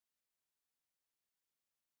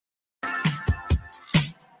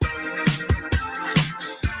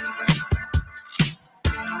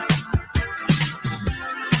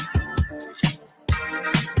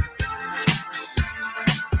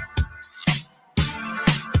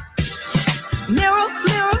Mirror,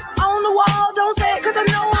 mirror on the wall, don't say it cause I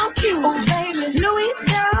know I'm cute. Oh, baby. Louis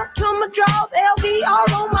down to my drawers, LV all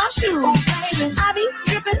on my shoes. Oh, baby. I be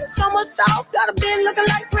dripping so much sauce, got a bin looking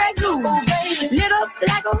like Greg Goo. Oh, baby. Lit up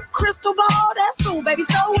like a crystal ball, that's cool, baby,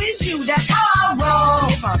 so is you. That's how I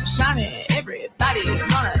roll. If I'm shining, everybody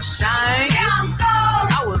gonna shine. Yeah, I'm gold.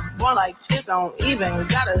 I was born like this, don't even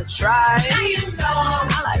gotta try. Now you know.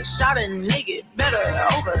 I like shouting naked better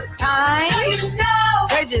over time. Now you know.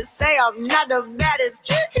 They just say I'm not the baddest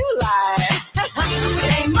chick you like.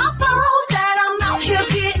 It ain't my fault that I'm out here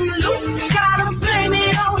getting loose. Gotta blame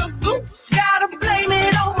it on the goose. Gotta blame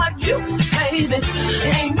it on my juice, baby.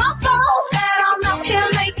 It ain't my fault that I'm out here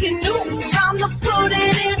making news. I'm to put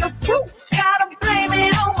it in the proof. Gotta blame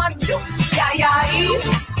it on my juice. Yeah, yeah,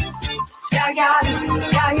 yeah, yeah,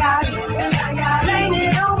 yeah, yeah, yeah. Blame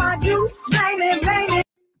it on my juice. Blame it, blame it.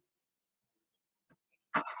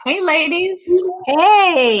 Hey, ladies.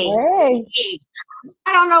 Hey. Hey.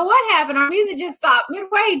 I don't know what happened. Our music just stopped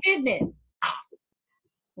midway, didn't it?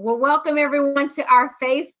 Well, welcome everyone to our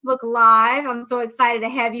Facebook Live. I'm so excited to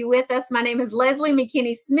have you with us. My name is Leslie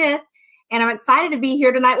McKinney Smith, and I'm excited to be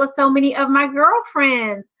here tonight with so many of my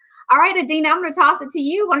girlfriends. All right, Adina, I'm going to toss it to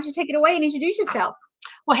you. Why don't you take it away and introduce yourself?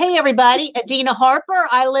 Well, hey, everybody. Adina Harper.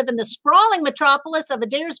 I live in the sprawling metropolis of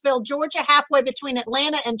Adairsville, Georgia, halfway between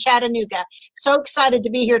Atlanta and Chattanooga. So excited to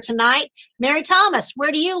be here tonight. Mary Thomas,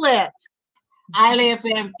 where do you live? I live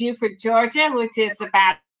in Beaufort, Georgia, which is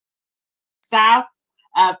about south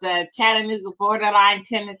of the Chattanooga borderline,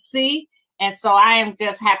 Tennessee. And so I am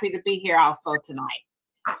just happy to be here also tonight.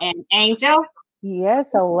 And Angel? Yes,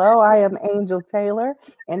 hello. I am Angel Taylor,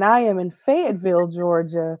 and I am in Fayetteville,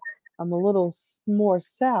 Georgia. I'm a little more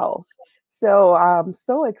south. So I'm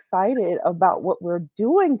so excited about what we're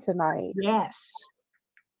doing tonight. Yes.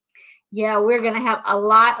 Yeah, we're going to have a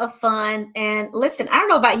lot of fun. And listen, I don't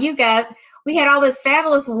know about you guys. We had all this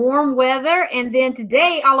fabulous warm weather. And then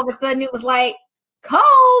today, all of a sudden, it was like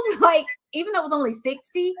cold. Like, even though it was only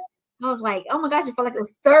 60, I was like, oh my gosh, it felt like it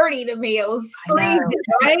was 30 to me. It was freezing,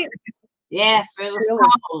 right? Yes, it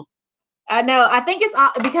was cold. I know. I think it's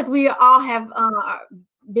because we all have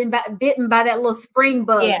been bitten by that little spring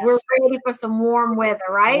bug. Yes. We're ready for some warm weather,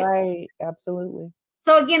 right? Right, absolutely.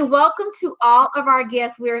 So again, welcome to all of our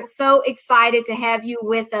guests. We're so excited to have you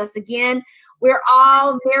with us. Again, we're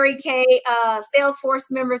all Mary Kay Salesforce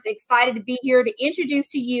members, excited to be here to introduce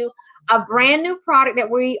to you a brand new product that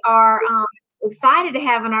we are excited to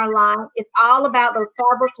have in our line. It's all about those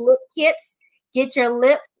fabulous lip kits. Get your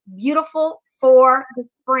lips beautiful for the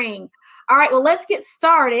spring. All right, well, let's get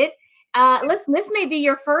started. Listen, this may be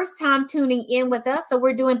your first time tuning in with us, so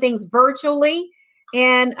we're doing things virtually.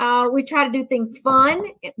 And we try to do things fun.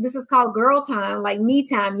 This is called girl time, like me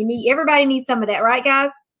time. Everybody needs some of that, right,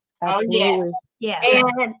 guys? Absolutely. Oh, yes.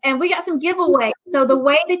 And we got some giveaways. So the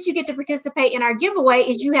way that you get to participate in our giveaway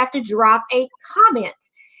is you have to drop a comment.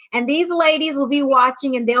 And these ladies will be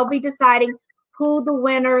watching and they'll be deciding who the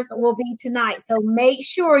winners will be tonight. So make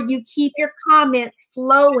sure you keep your comments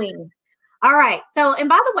flowing. All right. So, and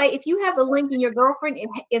by the way, if you have the link and your girlfriend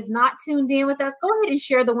is not tuned in with us, go ahead and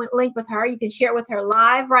share the link with her. You can share it with her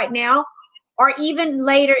live right now, or even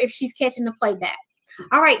later if she's catching the playback.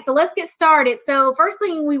 All right. So let's get started. So first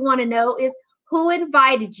thing we want to know is who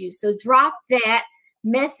invited you. So drop that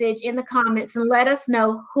message in the comments and let us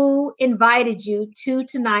know who invited you to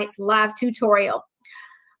tonight's live tutorial.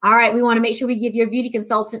 All right, we want to make sure we give your beauty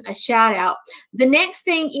consultant a shout out. The next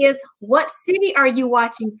thing is, what city are you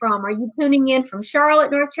watching from? Are you tuning in from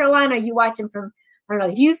Charlotte, North Carolina? Are you watching from, I don't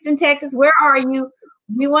know, Houston, Texas? Where are you?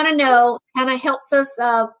 We want to know. Kind of helps us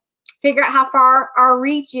figure out how far our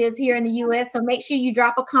reach is here in the U.S. So make sure you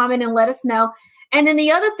drop a comment and let us know. And then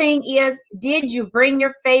the other thing is, did you bring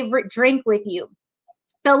your favorite drink with you?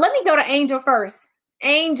 So let me go to Angel first.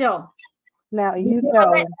 Angel. Now, you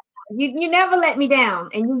know. You never let me down,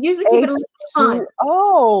 and you usually keep it a little fun.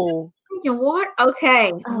 Oh, drinking water.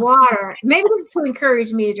 Okay, water. Maybe this is to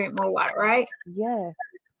encourage me to drink more water, right? Yes.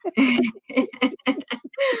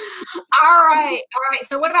 All right.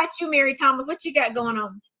 So, what about you, Mary Thomas? What you got going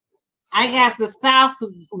on? I got the South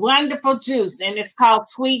wonderful juice, and it's called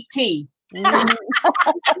sweet tea. I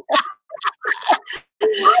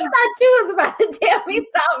thought you was about to tell me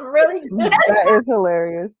something really good. That is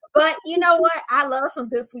hilarious. But you know what? I love some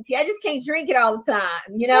good sweet tea. I just can't drink it all the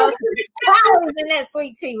time. You know, flowers in that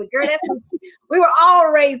sweet tea. But girl, that's sweet tea. We were all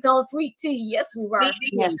raised on sweet tea. Yes, we were.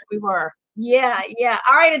 Yes, we were. Yeah.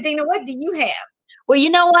 All right, Adina, what do you have? Well, you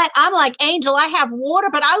know what? I'm like Angel. I have water,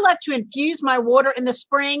 but I love to infuse my water in the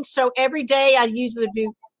spring. So every day I usually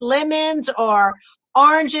do lemons or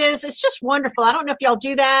oranges. It's just wonderful. I don't know if y'all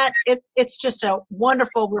do that. It's just a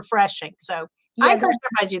wonderful, refreshing. So I encourage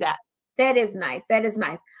everybody to do that. That is nice. That is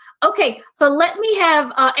nice. Okay, so let me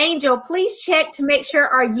have Angel, please check to make sure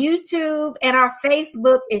our YouTube and our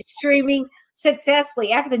Facebook is streaming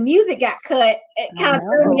successfully. After the music got cut, it kind of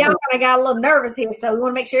threw me off and I got a little nervous here. So we want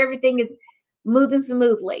to make sure everything is moving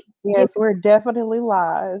smoothly. Yes, we're definitely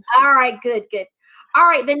live. All right, good, good. All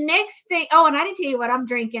right, the next thing. Oh, and I didn't tell you what I'm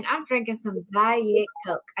drinking. I'm drinking some Diet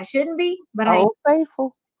Coke. I shouldn't be, but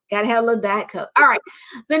faithful. Gotta have a little Diet Coke. All right.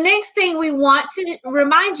 The next thing we want to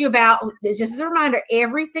remind you about, just as a reminder,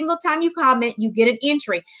 every single time you comment, you get an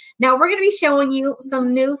entry. Now, we're going to be showing you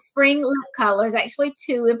some new spring lip colors, actually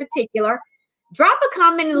 2 in particular. Drop a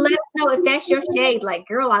comment and let us know if that's your shade. Like,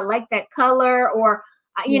 girl, I like that color. Or,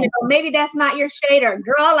 you know, maybe that's not your shade. Or,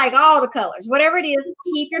 girl, I like all the colors. Whatever it is,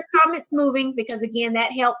 keep your comments moving because, again,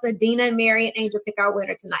 that helps Adina and Mary and Angel pick our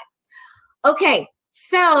winner tonight. Okay.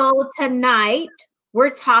 So, tonight,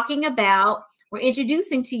 we're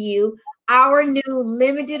introducing to you our new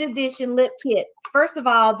limited edition lip kit. First of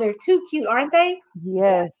all, they're too cute, aren't they?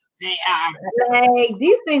 Yes. They are. Hey,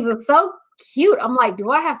 these things are so cute. I'm like, do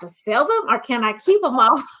I have to sell them or can I keep them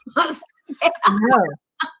all myself? No.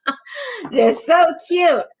 They're so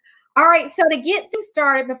cute. All right, so to get things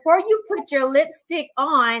started, before you put your lipstick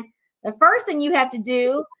on, the first thing you have to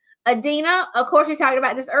do, Adina, of course, we talked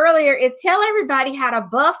about this earlier, is tell everybody how to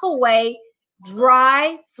buff away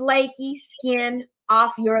dry, flaky skin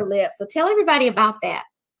off your lips. So tell everybody about that.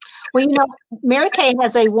 Well, you know, Mary Kay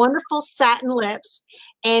has a wonderful satin lips,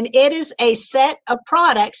 and it is a set of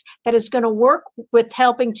products that is going to work with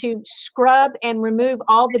helping to scrub and remove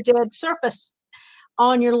all the dead surface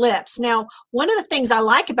on your lips. Now, one of the things I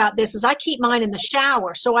like about this is I keep mine in the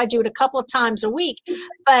shower, so I do it a couple of times a week,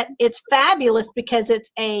 but it's fabulous because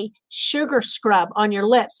it's a sugar scrub on your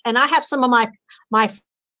lips. And I have some of my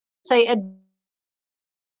say,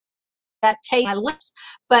 that take my lips,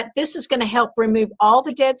 but this is going to help remove all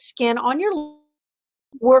the dead skin on your lips,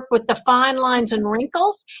 work with the fine lines and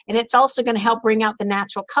wrinkles, and it's also going to help bring out the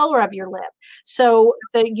natural color of your lip. So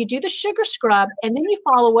you do the sugar scrub, and then you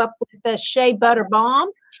follow up with the Shea Butter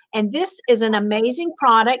Balm, and this is an amazing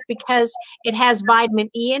product because it has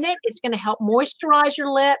vitamin E in it. It's going to help moisturize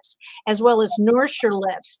your lips as well as nourish your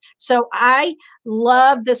lips. So I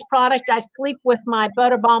love this product. I sleep with my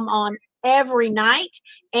Butter Balm on every night,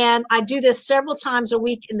 and I do this several times a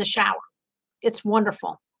week in the shower. It's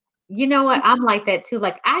wonderful. You know what? I'm like that too.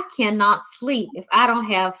 Like, I cannot sleep if I don't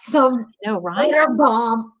have some Butter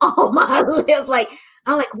Balm on my lips. Like,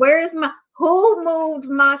 I'm like, who moved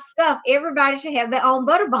my stuff? Everybody should have their own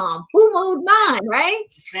Butter Balm. Who moved mine, right?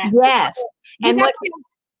 Yes. And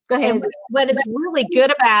go ahead. And what is really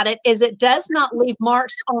good about it is it does not leave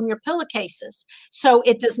marks on your pillowcases. So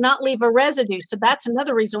it does not leave a residue. So that's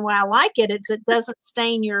another reason why I like it, is it doesn't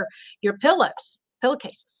stain your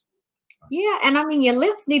pillowcases. Yeah, and I mean, your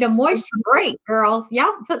lips need a moisture break, girls.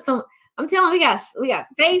 Y'all put some. I'm telling you, we got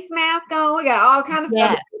face mask on. We got all kinds of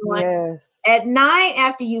stuff. Yes. At night,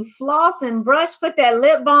 after you floss and brush, put that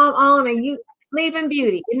lip balm on, and you sleep in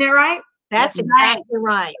beauty. Isn't that right? That's exactly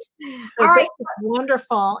right. So all right, this is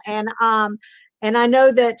wonderful, and I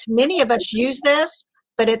know that many of us use this,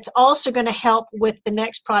 but it's also going to help with the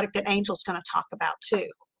next product that Angel's going to talk about too.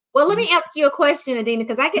 Well, let me ask you a question, Adina,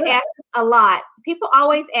 because I get asked a lot. People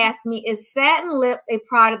always ask me, is satin lips a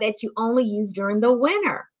product that you only use during the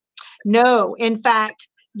winter? No, in fact,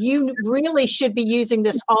 you really should be using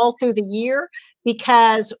this all through the year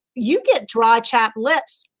because you get dry, chapped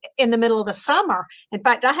lips in the middle of the summer. In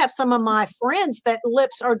fact, I have some of my friends that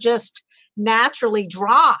lips are just naturally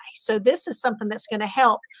dry. So this is something that's going to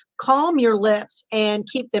help calm your lips and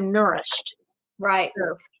keep them nourished. Right.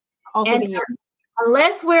 All through the year.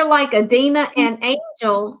 Unless we're like Adina and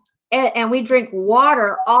Angel and we drink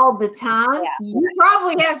water all the time, you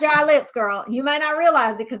probably have dry lips, girl. You might not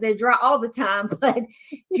realize it because they're dry all the time, but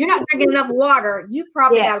if you're not drinking enough water, you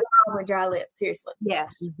probably got a problem with dry lips, seriously.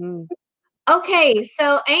 Yes. Mm-hmm. Okay,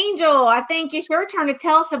 so Angel, I think it's your turn to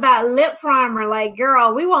tell us about lip primer. Like,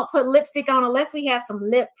 girl, we won't put lipstick on unless we have some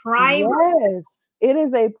lip primer. Yes, it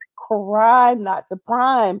is a crime not to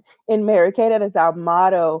prime in Mary Kay. That is our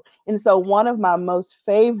motto. And so one of my most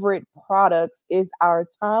favorite products is our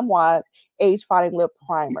Time-Wise Age Fighting Lip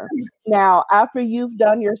Primer. Now, after you've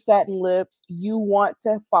done your satin lips, you want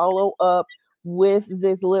to follow up with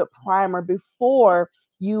this lip primer before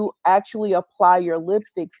you actually apply your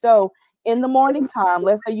lipstick. So in the morning time,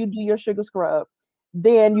 let's say you do your sugar scrub,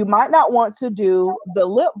 then you might not want to do the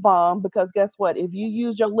lip balm because guess what? If you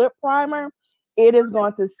use your lip primer, it is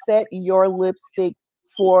going to set your lipstick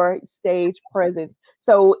for stage presence.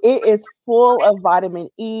 So it is full of vitamin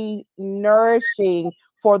E, nourishing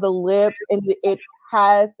for the lips, and it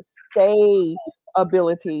has stay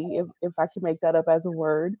ability, if I can make that up as a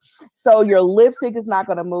word. So your lipstick is not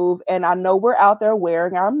going to move. And I know we're out there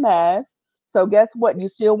wearing our masks. So guess what? You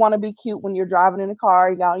still want to be cute when you're driving in the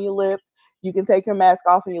car. You got on your lips. You can take your mask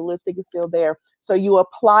off and your lipstick is still there. So you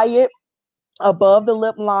apply it above the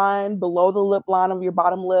lip line, below the lip line of your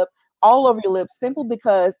bottom lip, all over your lips, simply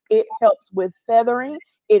because it helps with feathering.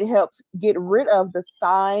 It helps get rid of the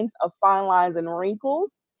signs of fine lines and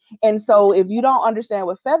wrinkles. And so if you don't understand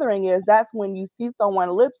what feathering is, that's when you see someone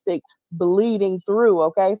lipstick bleeding through,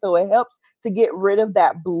 okay? So it helps to get rid of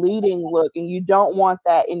that bleeding look, and you don't want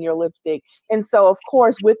that in your lipstick. And so, of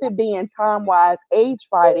course, with it being time-wise age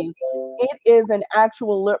fighting, it is an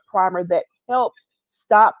actual lip primer that helps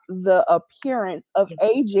stop the appearance of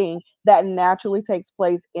aging that naturally takes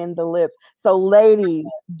place in the lips. So ladies,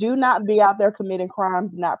 do not be out there committing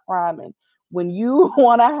crimes not priming. When you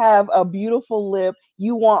want to have a beautiful lip,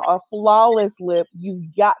 you want a flawless lip, you've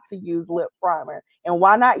got to use lip primer. And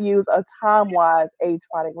why not use a time-wise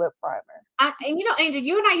age-fighting lip primer? And you know, Angel,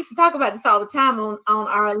 you and I used to talk about this all the time on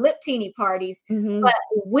our lip teeny parties. Mm-hmm. But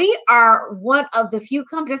we are one of the few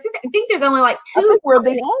companies. I think there's only like two. I think we're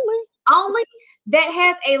the only that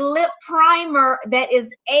has a lip primer that is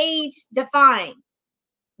age defying.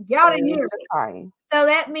 Y'all didn't hear me. So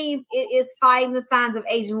that means it is fighting the signs of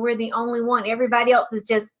aging. We're the only one. Everybody else is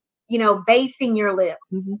just, you know, basing your lips.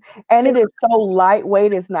 Mm-hmm. And it is so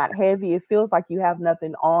lightweight. It's not heavy. It feels like you have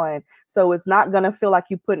nothing on. So it's not going to feel like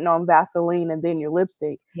you're putting on Vaseline and then your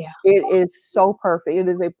lipstick. Yeah. It is so perfect. It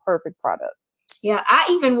is a perfect product. Yeah, I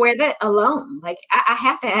even wear that alone. Like I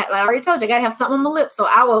have to have, like I already told you, I gotta have something on my lips. So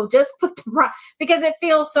I will just put because it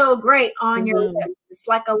feels so great on your lips. It's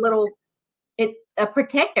like a little a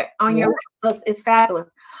protector on your lips. It's fabulous.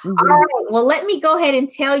 All right. Well, let me go ahead and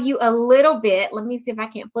tell you a little bit. Let me see if I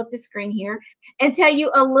can't flip the screen here and tell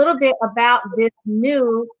you a little bit about these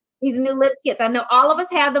new lip kits. I know all of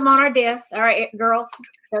us have them on our desks. All right, girls,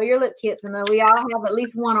 show your lip kits. I know we all have at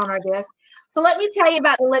least one on our desk. So let me tell you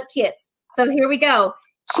about the lip kits. So here we go.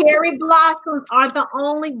 Cherry blossoms aren't the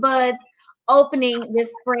only buds opening this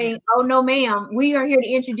spring. Oh, no, ma'am. We are here to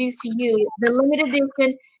introduce to you the limited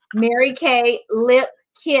edition Mary Kay lip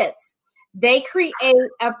kits. They create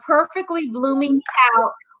a perfectly blooming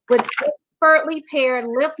pout with expertly paired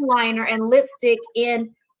lip liner and lipstick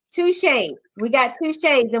in 2 shades. We got 2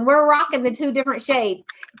 shades, and we're rocking the 2 different shades.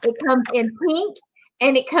 It comes in pink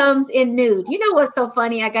and it comes in nude. You know what's so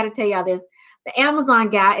funny? I got to tell y'all this. The Amazon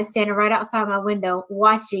guy is standing right outside my window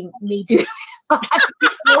watching me do that.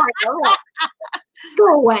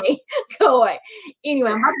 Go away.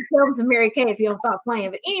 Anyway, I'm about to tell him some Mary Kay if you don't stop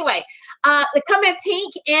playing. But anyway, they come in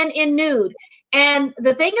pink and in nude. And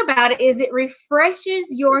the thing about it is it refreshes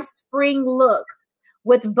your spring look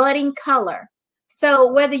with budding color.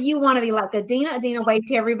 So whether you want to be like Adina, wave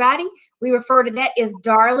to everybody. We refer to that as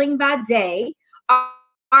darling by day.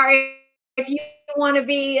 Or if you want to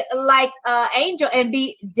be like Angel and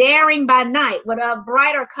be daring by night with a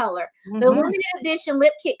brighter color. The limited edition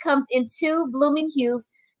lip kit comes in 2 blooming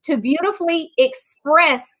hues to beautifully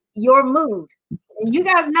express your mood. And you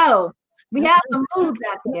guys know we have some moods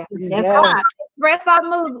out there. Express our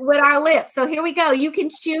moods with our lips. So here we go. You can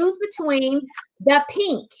choose between the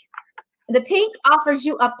pink. The pink offers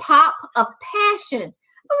you a pop of passion.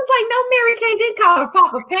 I was like, no, Mary Kay did call it a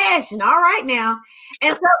pop of passion. All right now.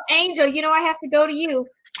 And so, Angel, you know, I have to go to you.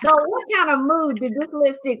 So what kind of mood did this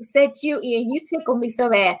lipstick set you in? You tickle me so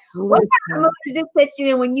bad. What kind of mood did this set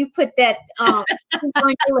you in when you put that on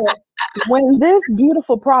your lips? When this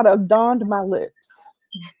beautiful product dawned my lips,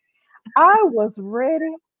 I was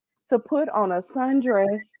ready to put on a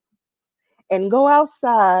sundress and go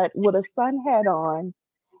outside with a sun hat on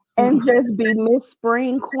and just be Miss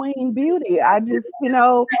Spring Queen Beauty. I just, you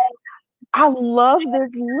know, I love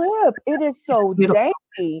this lip. It is so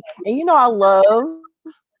dainty. And you know, I love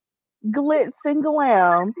glitz and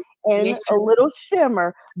glam and a little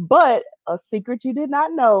shimmer. But a secret you did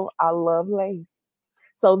not know, I love lace.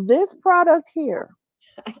 So this product here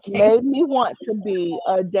made me want to be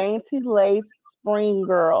a dainty lace spring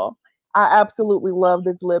girl. I absolutely love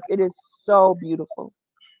this lip. It is so beautiful.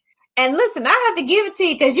 And listen, I have to give it to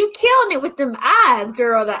you because you killing it with them eyes,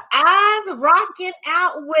 girl. The eyes rocking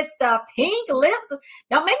out with the pink lips.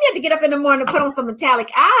 Now, maybe I have to get up in the morning and put on some metallic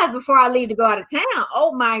eyes before I leave to go out of town.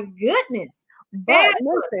 Oh, my goodness. But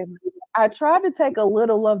listen, I tried to take a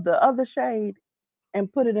little of the other shade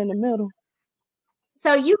and put it in the middle.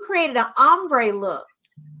 So you created an ombre look.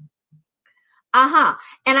 And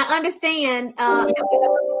I understand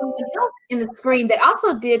in the screen that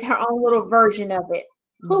also did her own little version of it.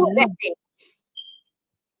 Who would that be?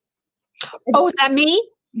 Oh, is that me?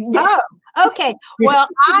 Okay. Well,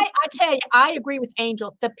 I tell you, I agree with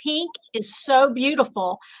Angel. The pink is so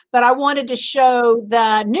beautiful, but I wanted to show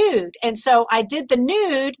the nude. And so I did the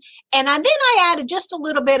nude, and then I added just a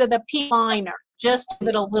little bit of the pink liner, just a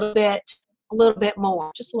little bit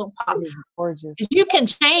more, just a little pop. Gorgeous. You can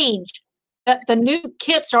change. The new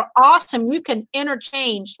kits are awesome. You can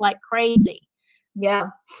interchange like crazy. Yeah,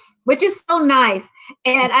 which is so nice.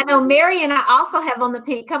 And I know Mary and I also have on the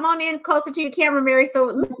pink. Come on in closer to your camera, Mary. So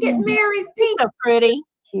look at Mary's pink. So pretty.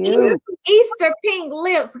 Cute. Easter pink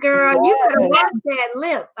lips, girl. You better work that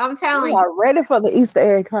lip. I'm telling you. We are ready for the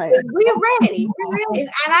Easter egg hunt. We're ready. We're ready. And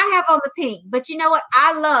I have on the pink. But you know what?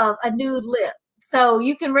 I love a nude lip. So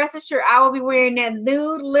you can rest assured I will be wearing that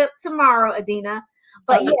nude lip tomorrow, Adina.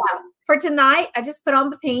 But yeah, for tonight, I just put on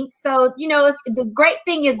the pink. So, you know, the great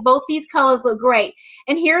thing is both these colors look great.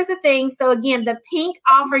 And here's the thing. So again, the pink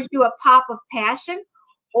offers you a pop of passion,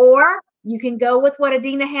 or you can go with what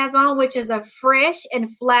Adina has on, which is a fresh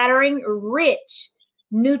and flattering, rich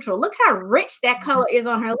neutral. Look how rich that color is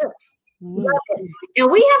on her lips. Love it.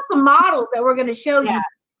 And we have some models that we're going to show you.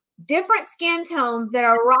 Different skin tones that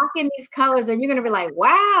are rocking these colors, and you're going to be like,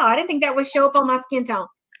 wow, I didn't think that would show up on my skin tone.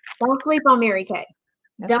 Don't sleep on Mary Kay.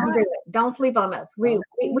 Don't do it. Don't sleep on us. We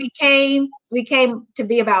came to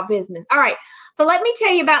be about business. All right. So let me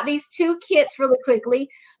tell you about these two kits really quickly.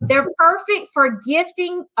 They're perfect for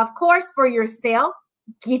gifting, of course, for yourself.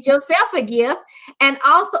 Get yourself a gift, and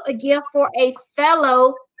also a gift for a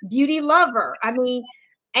fellow beauty lover. I mean,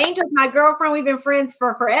 Angel's my girlfriend. We've been friends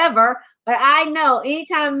for forever. But I know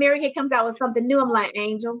anytime Mary Kay comes out with something new, I'm like,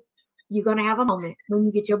 Angel, you're going to have a moment when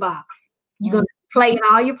you get your box. You're going to play in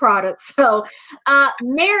all your products. So,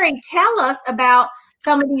 Mary, tell us about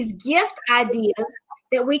some of these gift ideas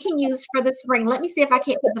that we can use for the spring. Let me see if I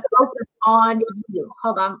can't put the focus on you.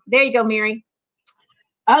 Hold on. There you go, Mary.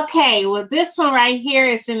 Okay. Well, this one right here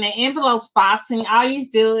is in the envelopes box, and all you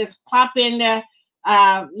do is pop in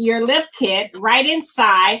your lip kit right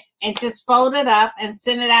inside and just fold it up and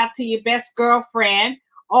send it out to your best girlfriend,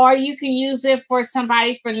 or you can use it for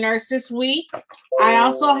somebody for Nurses Week. I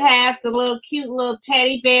also have the cute little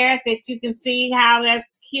teddy bear that you can see how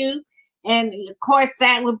that's cute. And of course,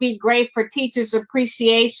 that would be great for Teachers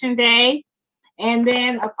Appreciation Day. And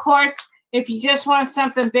then of course, if you just want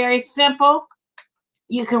something very simple,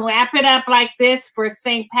 you can wrap it up like this for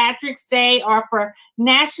St. Patrick's Day or for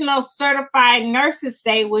National Certified Nurses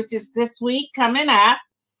Day, which is this week coming up.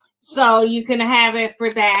 So you can have it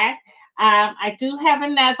for that. I do have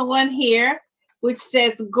another one here, which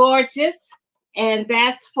says gorgeous. And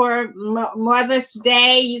that's for Mother's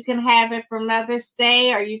Day. You can have it for Mother's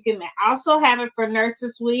Day, or you can also have it for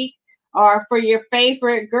Nurses Week or for your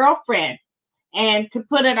favorite girlfriend. And to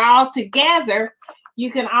put it all together,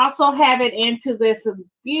 you can also have it into this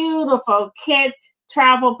beautiful kid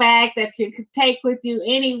travel bag that you could take with you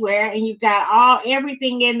anywhere, and you've got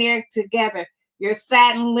everything in there together. Your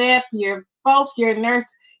satin lip, your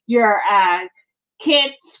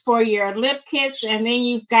kits for your lip kits, and then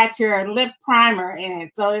you've got your lip primer in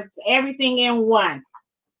it. So it's everything in one.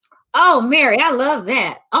 Oh, Mary, I love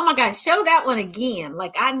that. Oh my gosh, show that one again.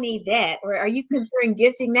 Like, I need that. Or are you considering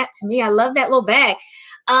gifting that to me? I love that little bag.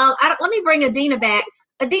 Let me bring Adina back.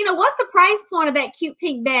 Adina, what's the price point of that cute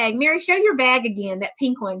pink bag? Mary, show your bag again, that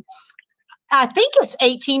pink one. I think it's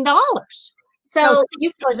 $18. So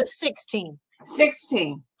or is it 16?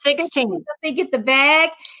 16. So you get the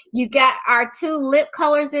bag. You got our two lip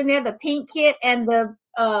colors in there, the pink kit and the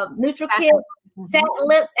neutral kit, satin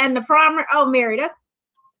lips and the primer. Oh, Mary, that's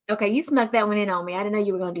okay. You snuck that one in on me. I didn't know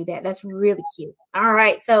you were going to do that. That's really cute. All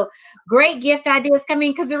right. So great gift ideas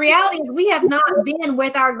coming, because the reality is we have not been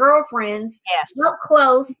with our girlfriends up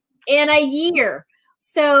close in a year.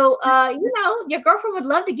 So, your girlfriend would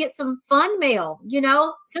love to get some fun mail.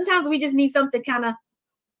 Sometimes we just need something kind of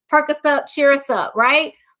perk us up, cheer us up,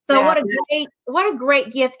 right? So what a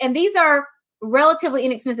great gift. And these are relatively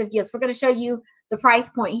inexpensive gifts. We're going to show you the price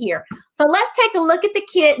point here. So let's take a look at the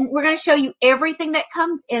kit, and we're going to show you everything that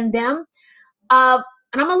comes in them. And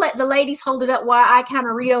I'm going to let the ladies hold it up while I kind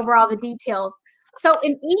of read over all the details. So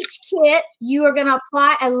in each kit, you are going to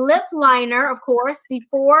apply a lip liner, of course,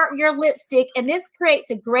 before your lipstick. And this creates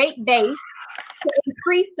a great base to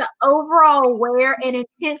increase the overall wear and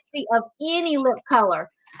intensity of any lip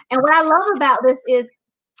color. And what I love about this is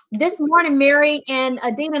this morning, Mary and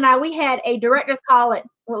Adina and I, we had a director's call at,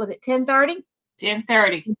 10:30?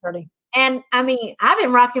 10:30. And I mean, I've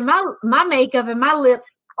been rocking my makeup and my lips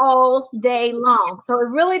all day long. So it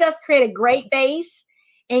really does create a great base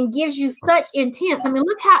and gives you such intense. I mean,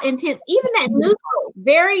 look how intense, even that neutral,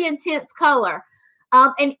 very intense color.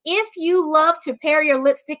 And if you love to pair your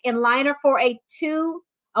lipstick and liner for a 2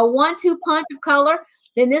 a 1-2 punch of color,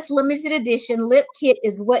 then this limited edition lip kit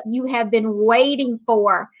is what you have been waiting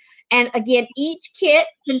for. And again, each kit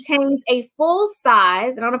contains a full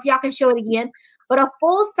size, I don't know if y'all can show it again, but a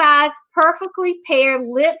full size, perfectly paired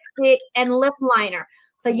lipstick and lip liner.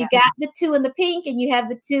 So you got the 2 in the pink and you have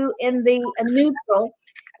the 2 in the neutral.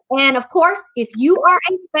 And of course, if you are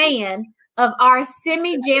a fan of our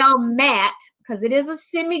semi-gel matte, because it is a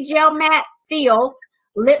semi-gel matte feel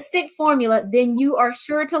lipstick formula, then you are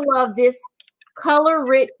sure to love this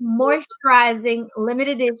color-rich, moisturizing,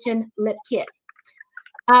 limited edition lip kit.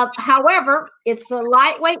 However, it's a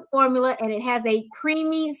lightweight formula and it has a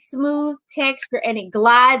creamy, smooth texture and it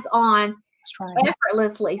glides on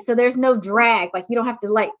effortlessly. So there's no drag. Like you don't have to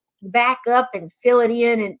like back up and fill it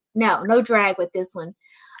in, and no drag with this one.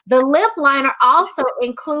 The lip liner also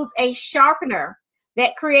includes a sharpener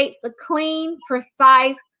that creates a clean,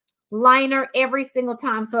 precise liner every single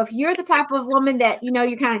time. So if you're the type of woman that, you know,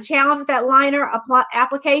 you're kind of challenged with that liner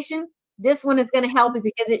application, this one is going to help you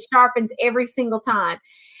because it sharpens every single time.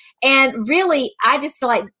 And really, I just feel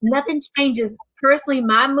like nothing changes personally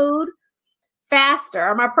my mood faster,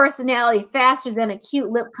 or my personality faster than a cute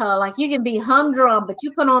lip color. Like you can be humdrum, but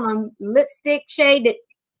you put on a lipstick shade that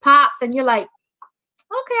pops and you're like,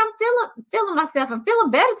 okay, I'm feeling myself. I'm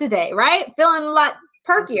feeling better today, right? Feeling a lot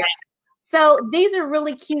perkier. So these are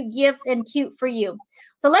really cute gifts and cute for you.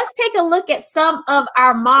 So let's take a look at some of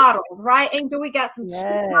our models, right? Angel, we got some cute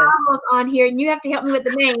models on here, and you have to help me with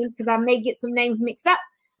the names because I may get some names mixed up.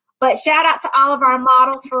 But shout out to all of our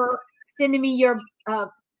models for sending me your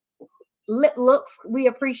lip looks. We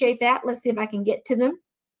appreciate that. Let's see if I can get to them.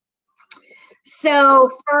 So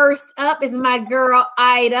first up is my girl,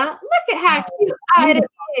 Ida. Look at how cute Ida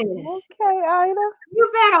is. Okay, Ida.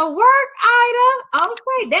 You better work, Ida.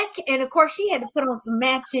 Okay, and of course she had to put on some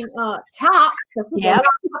matching top. Yeah,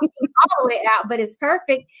 all the way out, but it's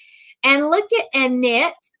perfect. And look at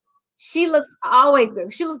Annette. She looks always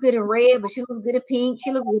good. She looks good in red, but she looks good in pink.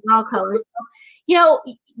 She looks good in all colors. So, you know,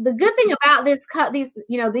 the good thing about this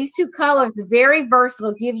these 2 colors are very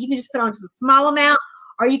versatile. You can just put on just a small amount,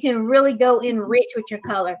 or you can really go in rich with your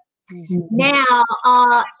color. Now,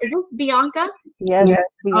 is this Bianca? Yes.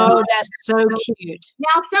 Oh, that's so cute.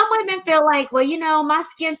 Now, some women feel like, well, you know, my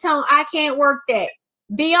skin tone, I can't work that.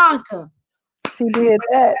 Bianca. She did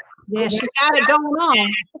that. Yeah, she got it going on.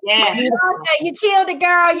 Yeah. Bianca, you killed it,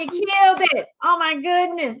 girl. You killed it. Oh, my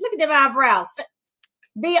goodness. Look at them eyebrows.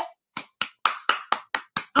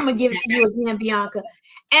 I'm going to give it to you again, Bianca.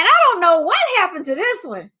 And I don't know what happened to this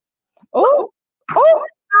one. Oh, okay,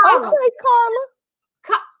 Carla.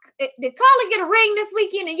 Did Carla get a ring this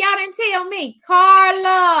weekend and y'all didn't tell me?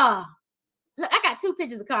 Carla. Look, I got 2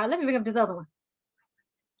 pictures of Carla. Let me bring up this other one.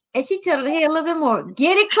 And she tilted her head a little bit more.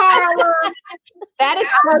 Get it, Carla. That is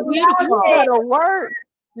so beautiful. That'll work.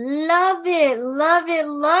 Love it, love it,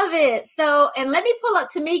 love it. So, and let me pull up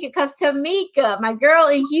Tamika, because Tamika, my girl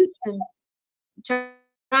in Houston,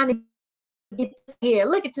 trying to get here.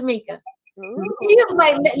 Look at Tamika. She was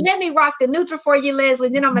like, let me rock the neutral for you, Leslie.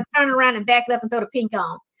 Then I'm going to turn around and back it up and throw the pink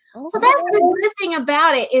on. So that's the good thing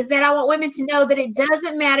about it, is that I want women to know that it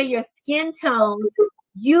doesn't matter your skin tone.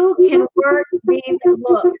 You can work these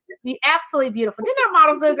looks. Be absolutely beautiful. Didn't our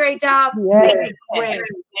models do a great job? Yeah.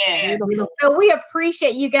 So we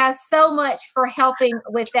appreciate you guys so much for helping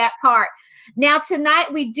with that part. Now,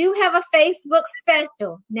 tonight we do have a Facebook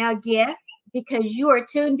special. Now, yes, because you are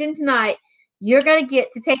tuned in tonight, you're going to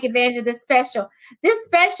get to take advantage of this special. This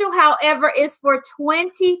special, however, is for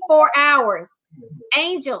 24 hours.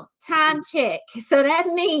 Angel, time check. So that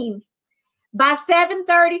means by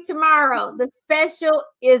 7:30 tomorrow, the special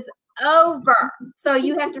is over. So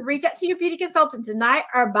you have to reach out to your beauty consultant tonight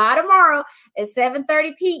or by tomorrow at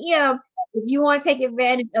 7:30 p.m. if you want to take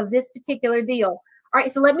advantage of this particular deal. All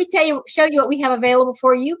right, so let me show you what we have available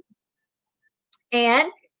for you.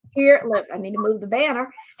 And here, look, I need to move the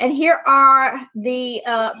banner. And here are the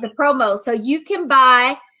promos. So you can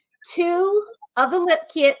buy 2 of the lip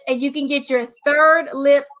kits and you can get your 3rd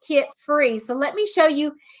lip kit free. So let me show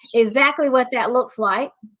you exactly what that looks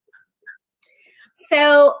like.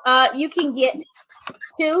 So you can get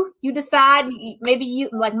 2. You decide, maybe you,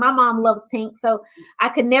 like my mom loves pink, so I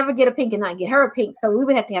could never get a pink and not get her a pink. So we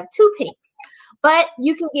would have to have 2 pinks. But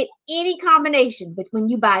you can get any combination. But when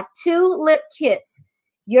you buy 2 lip kits,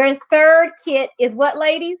 your 3rd kit is what,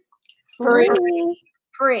 ladies? Free.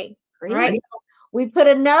 Right? So we put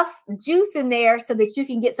enough juice in there so that you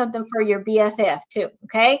can get something for your BFF too,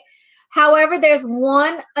 okay? However, there's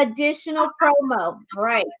one additional promo,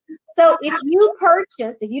 right? So if you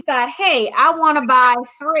decide, hey, I want to buy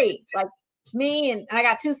 3, like me and I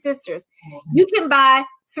got 2 sisters, you can buy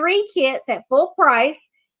 3 kits at full price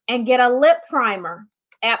and get a lip primer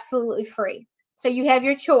absolutely free. So you have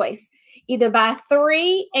your choice. Either buy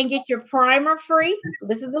 3 and get your primer free.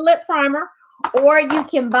 This is the lip primer. Or you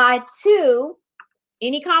can buy 2,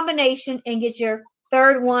 any combination, and get your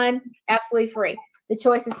 3rd one absolutely free. The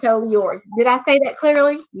choice is totally yours. Did I say that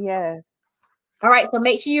clearly? Yes. All right, so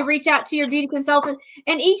make sure you reach out to your beauty consultant.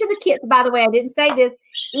 And each of the kits, by the way, I didn't say this,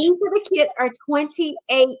 each of the kits are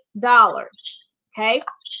 $28. Okay?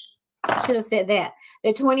 I should have said that.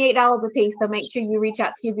 They're $28 a piece, so make sure you reach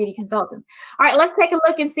out to your beauty consultants. All right, let's take a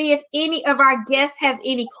look and see if any of our guests have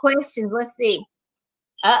any questions. Let's see.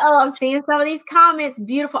 I'm seeing some of these comments.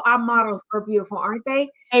 Beautiful. Our models were beautiful, aren't they?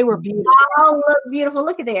 They were beautiful. Oh, look beautiful.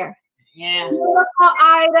 Look at there. Yeah. Beautiful,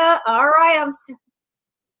 Ida. All right.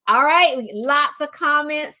 All right. Lots of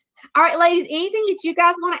comments. All right, ladies, anything that you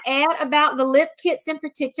guys want to add about the lip kits in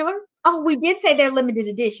particular? Oh, we did say they're limited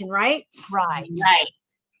edition, right? Right.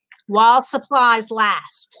 While supplies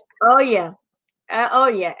last. Oh, yeah. Oh,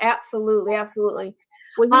 yeah. Absolutely. Absolutely.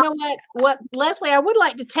 Well, you know what, Leslie, I would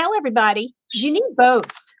like to tell everybody, you need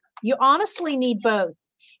both. You honestly need both.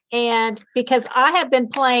 And because I have been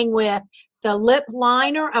playing with the lip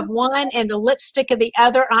liner of one and the lipstick of the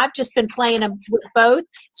other, I've just been playing them with both.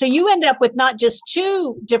 So you end up with not just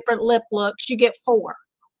 2 different lip looks, you get 4.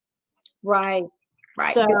 Right.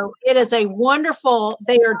 So it is a wonderful,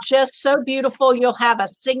 they are just so beautiful. You'll have a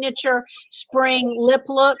signature spring lip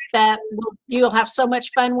look that you'll have so much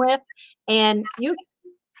fun with. And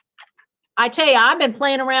I tell you, I've been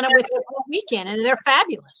playing around it with it all weekend, and they're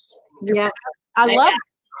fabulous. Yeah. I love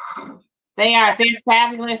it. They're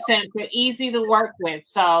fabulous and they're easy to work with.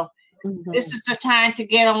 So this is the time to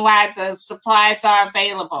get them while the supplies are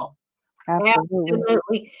available.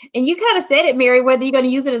 Absolutely. And you kind of said it, Mary, whether you're going to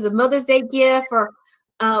use it as a Mother's Day gift or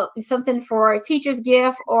something for a teacher's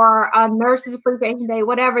gift or a nurse's appreciation day,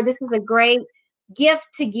 whatever. This is a great gift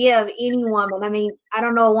to give any woman. I mean, I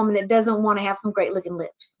don't know a woman that doesn't want to have some great looking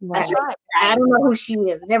lips. That's right. I don't know who she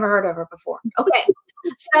is. Never heard of her before. Okay.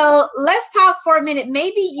 So let's talk for a minute.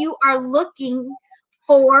 Maybe you are looking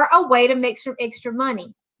for a way to make some extra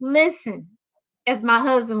money. Listen, as my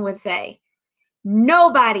husband would say,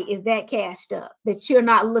 nobody is that cashed up that you're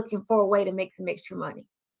not looking for a way to make some extra money.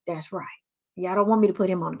 That's right. Y'all don't want me to put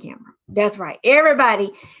him on camera. That's right.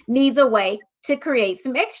 Everybody needs a way to create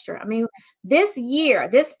some extra. I mean, this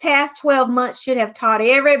past 12 months should have taught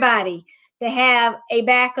everybody to have a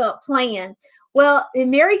backup plan. Well, in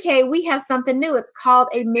Mary Kay, we have something new. It's called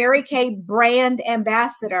a Mary Kay brand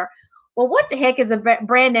ambassador. Well, what the heck is a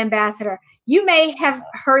brand ambassador? You may have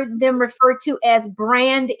heard them referred to as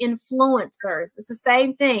brand influencers. It's the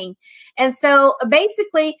same thing. And so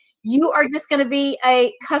basically, you are just going to be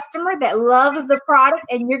a customer that loves the product,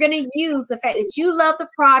 and you're going to use the fact that you love the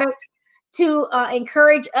product to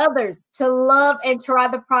encourage others to love and try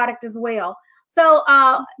the product as well. So,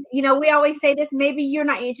 we always say this, maybe you're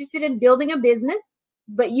not interested in building a business,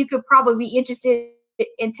 but you could probably be interested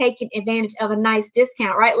in taking advantage of a nice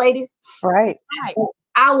discount, right, ladies? Right.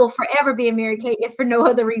 I will forever be a Mary Kay if for no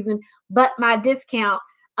other reason but my discount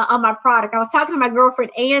on my product. I was talking to my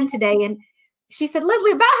girlfriend Ann today, and she said,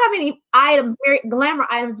 Leslie, about how many items, glamour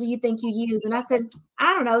items, do you think you use? And I said,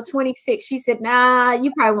 I don't know, 26. She said, nah,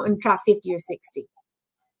 you probably want to try 50 or 60.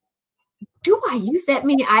 Do I use that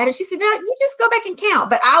many items? She said, no, you just go back and count.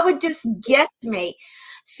 But I would just guesstimate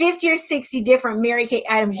 50 or 60 different Mary Kay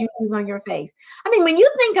items you use on your face. I mean, when you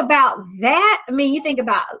think about that, you think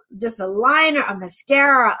about just a liner, a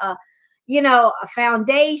mascara, a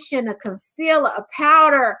foundation, a concealer, a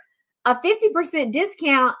powder. A 50%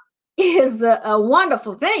 discount is a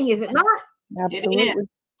wonderful thing, is it not? Absolutely. It is.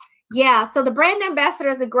 Yeah, so the brand ambassador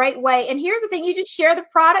is a great way. And here's the thing, you just share the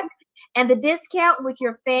product and the discount with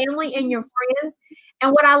your family and your friends.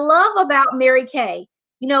 And what I love about Mary Kay,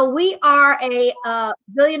 we are a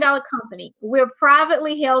billion-dollar company. We're a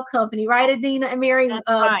privately held company, right, Adina and Mary?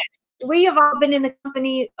 Right. We have all been in the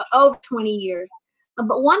company over 20 years.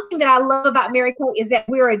 But one thing that I love about Mary Kay is that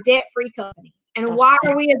we're a debt-free company. And why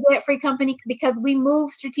are we a debt-free company? Because we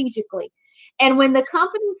move strategically. And when the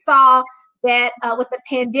company saw that with the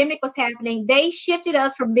pandemic was happening, they shifted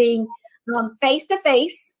us from being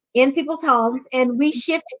face-to-face in people's homes, and we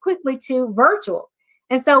shifted quickly to virtual.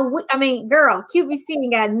 And so, girl, QVC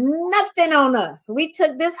ain't got nothing on us. We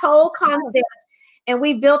took this whole concept and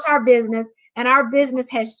we built our business, and our business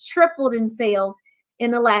has tripled in sales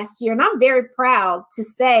in the last year. And I'm very proud to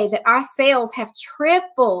say that our sales have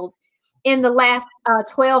tripled in the last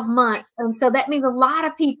 12 months. And so that means a lot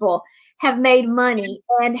of people have made money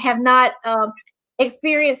and have not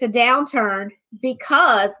experienced a downturn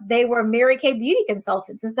because they were Mary Kay beauty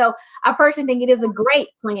consultants. And so I personally think it is a great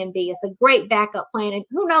plan B. It's a great backup plan. And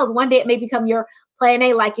who knows, one day it may become your plan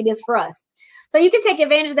A like it is for us. So you can take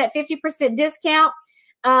advantage of that 50% discount.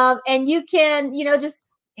 And you can, just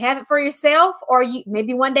have it for yourself, or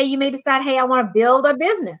maybe one day you may decide, hey, I want to build a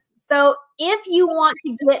business. So if you want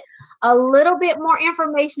to get a little bit more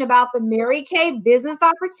information about the Mary Kay business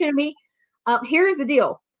opportunity, here's the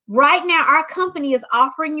deal. Right now, our company is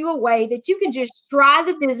offering you a way that you can just try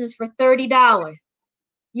the business for $30.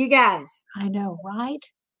 You guys. I know, right?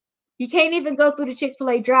 You can't even go through the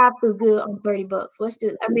Chick-fil-A drive-through good on $30.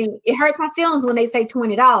 It hurts my feelings when they say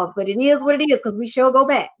 $20, but it is what it is because we sure go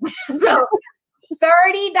back. So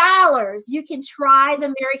 $30, you can try the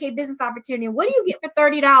Mary Kay business opportunity. And what do you get for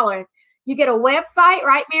 $30? You get a website,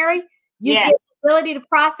 right, Mary? You get the ability to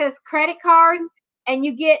process credit cards, and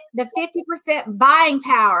you get the 50% buying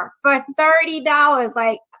power for $30.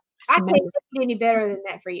 Like, I can't get any better than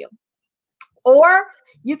that for you. Or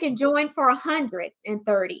you can join for $130.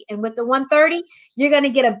 And with the $130, you're going to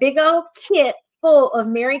get a big old kit full of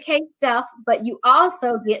Mary Kay stuff, but you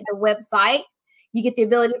also get the website. You get the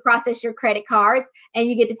ability to process your credit cards, and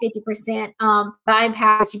you get the 50% buying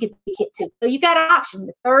power, but you get the kit too. So you got an option,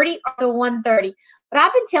 the 30 or the 130. But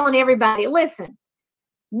I've been telling everybody, listen,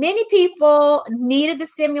 many people needed the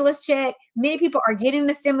stimulus check. Many people are getting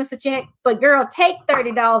the stimulus check, but girl, take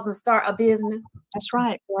 $30 and start a business. That's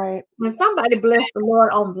right. Right. When somebody bless the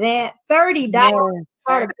Lord on that, $30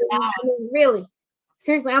 start a business. Really,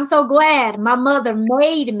 seriously, I'm so glad my mother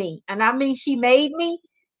made me, and I mean, she made me.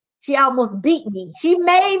 She almost beat me. She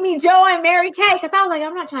made me join Mary Kay because I was like,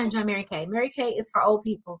 I'm not trying to join Mary Kay. Mary Kay is for old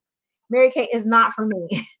people. Mary Kay is not for me.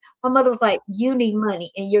 My mother was like, you need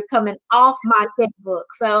money and you're coming off my checkbook.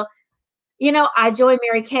 So, I joined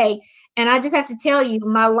Mary Kay, and I just have to tell you,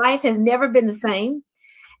 my life has never been the same.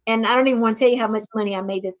 And I don't even want to tell you how much money I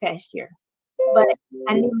made this past year, but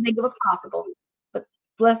I didn't even think it was possible. But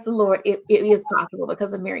bless the Lord, it is possible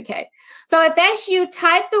because of Mary Kay. So if that's you,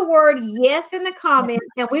 type the word yes in the comments,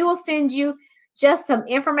 and we will send you just some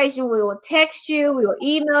information. We will text you, we will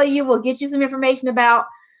email you, we'll get you some information about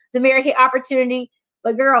the Mary Kay opportunity.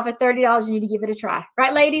 But girl, for $30, you need to give it a try.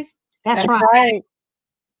 Right, ladies? That's right.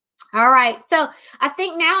 All right. So I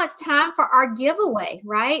think now it's time for our giveaway,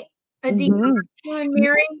 right? Adina, you and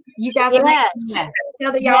Mary, you guys are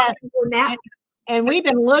and we've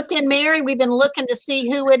been looking, Mary, to see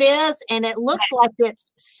who it is, and it looks like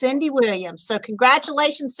it's Cindy Williams. So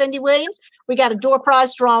congratulations, Cindy Williams. We got a door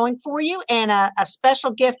prize drawing for you and a special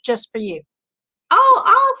gift just for you.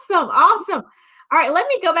 Oh, awesome. All right, let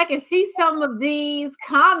me go back and see some of these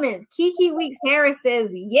comments. Kiki Weeks Harris says,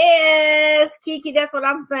 yes, Kiki, that's what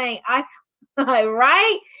I'm saying.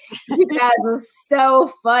 Right? You guys are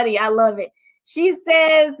so funny. I love it. She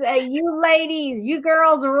says, you ladies, you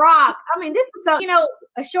girls rock. I mean, this is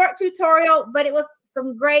a short tutorial, but it was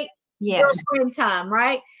some great girlfriend time,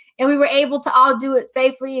 right? And we were able to all do it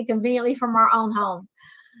safely and conveniently from our own home.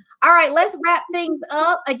 All right, let's wrap things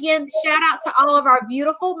up. Again, shout out to all of our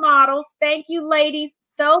beautiful models. Thank you, ladies,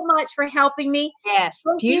 so much for helping me. Yes,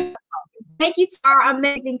 beautiful. Thank you to our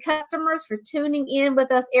amazing customers for tuning in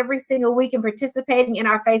with us every single week and participating in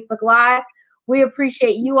our Facebook Live. We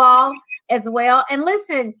appreciate you all as well. And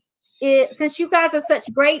listen, since you guys are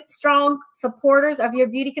such great, strong supporters of your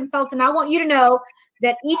beauty consultant, I want you to know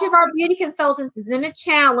that each of our beauty consultants is in a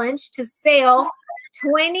challenge to sell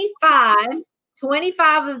 25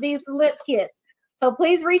 of these lip kits. So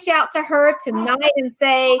please reach out to her tonight and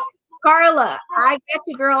say, Carla, I got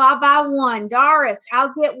you, girl. I'll buy one. Doris,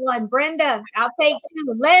 I'll get one. Brenda, I'll take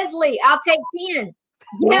 2. Leslie, I'll take 10.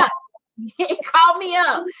 Yeah, call me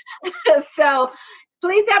up. So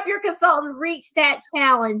please help your consultant reach that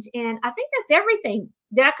challenge. And I think that's everything.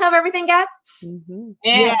 Did I cover everything, guys?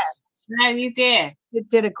 Yes. No, you did. You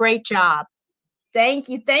did a great job. Thank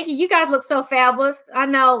you. You guys look so fabulous. I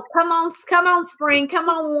know. Come on, spring. Come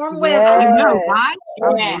on, warm weather. Yes. I know, right?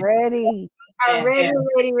 I'm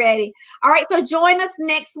ready. Ready. All right. So join us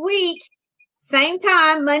next week, same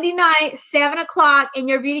time, Monday night, 7 o'clock, and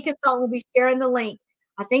your beauty consultant will be sharing the link.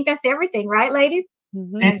 I think that's everything, right, ladies?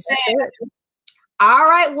 That's it. All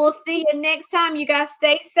right. We'll see you next time. You guys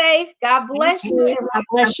stay safe. God bless you. God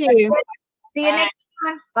bless you. See you next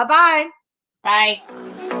time. Bye-bye. Bye.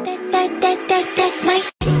 That's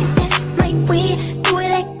my way. Do it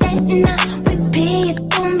like that and I repeat.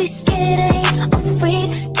 Don't be scared, I ain't afraid.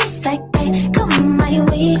 Just like that, come my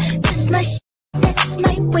way. That's my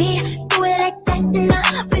way. Do it like that and I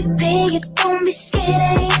repeat. Don't be scared,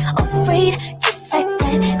 I ain't afraid. Just like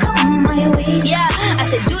that, come my way. Yeah, I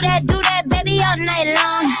said do that, baby, all night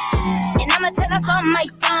long. And I'ma turn off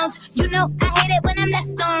know I hate it when I'm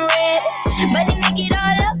left on red. But he make it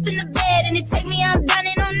all up in the bed, and he take me out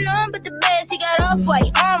dining on none but the best. He got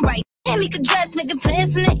off-white, on right. And we could dress, making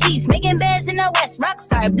plans from the east, making bands in the west,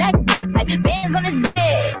 rockstar, black type, bands on his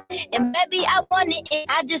bed. And baby, I want it,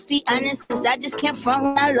 I just be honest, cause I just can't front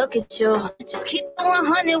when I look at you. Just keep it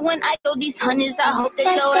 100 when I go these hundreds, I hope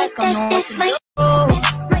that your ass gon' know what to do.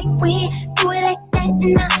 That's my way, do it like that,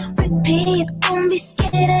 and I repeat it, don't be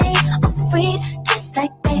scared, I ain't afraid, just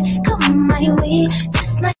like that, come my way.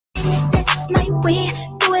 That's my way,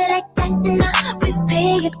 do it like that, and I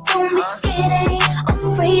repeat it, don't be scared, I ain't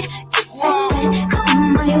afraid, just like that,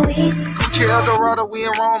 come my way. Gucci Eldorado, we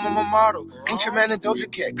in Rome, I'm a model. Gucci Man and Doja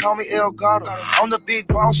Cat, call me El Gato. I'm the big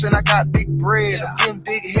boss and I got big bread. I'm getting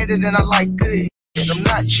big-headed and I like good. I'm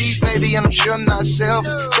not cheap, baby, and I'm sure not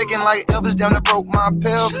selfish. Taking like Elvis down that broke my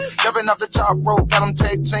pelvis. Jumping off the top rope, got them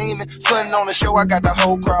tag teaming. Putting on the show, I got the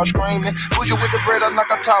whole crowd screaming. Bougie with the bread, I'm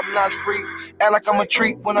like a top-notch freak. Act like I'm a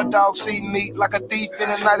treat when a dog see me. Like a thief in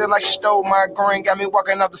the night, like she stole my green. Got me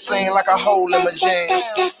walking off the scene like a hole in my jeans.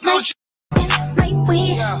 That's my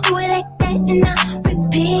way, do it like that, and I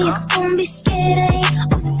repeat. Don't be scared, I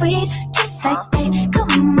ain't afraid, just like that,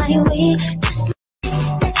 come my way.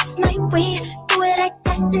 That's my way, do it like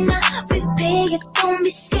that, and I repeat. Don't be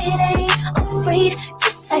scared, I ain't afraid,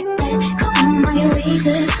 just like that, come my way.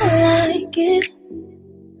 Cause I like it,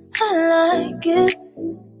 I like it,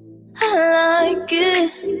 I like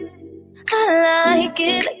it, I like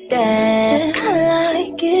it like that. I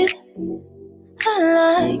like it, I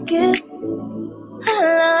like it, I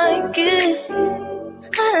like it,